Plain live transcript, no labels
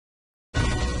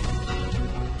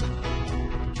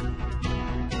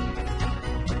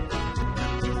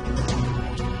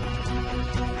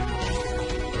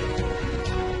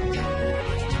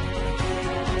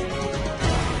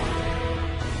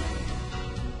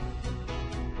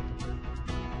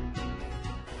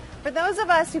For those of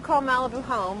us who call Malibu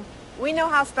home, we know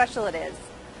how special it is.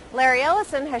 Larry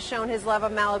Ellison has shown his love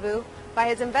of Malibu by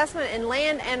his investment in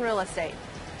land and real estate.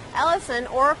 Ellison,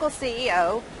 Oracle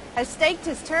CEO, has staked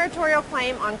his territorial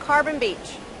claim on Carbon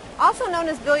Beach, also known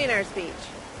as Billionaire Beach.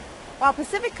 While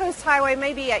Pacific Coast Hwy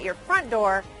may be at your front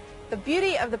door, the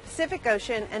beauty of the Pacific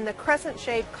Ocean and the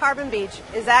crescent-shaped Carbon Beach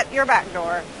is at your back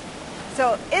door.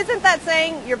 So isn't that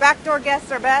saying your backdoor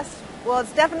guests are best? Well,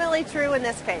 it's definitely true in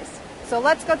this case. So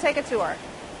let's go take a tour.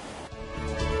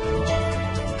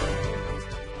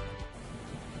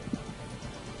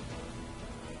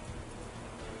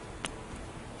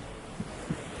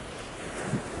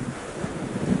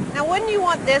 Now, wouldn't you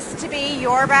want this to be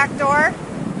your back door?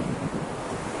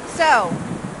 So,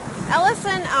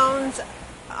 Ellison owns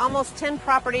almost 10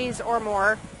 properties or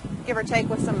more, give or take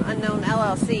with some unknown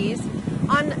LLCs,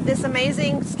 on this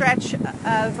amazing stretch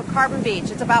of Carbon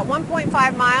Beach. It's about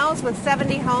 1.5 miles with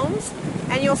 70 homes,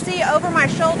 and you'll see over my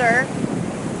shoulder,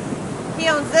 he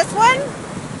owns this one,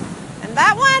 and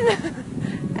that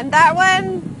one, and that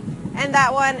one, and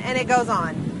that one, and it goes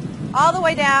on. All the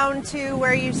way down to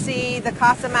where you see the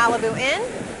Casa Malibu Inn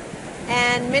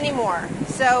and many more.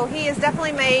 So he has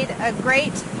definitely made a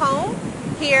great home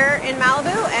here in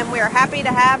Malibu, and we are happy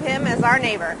to have him as our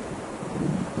neighbor.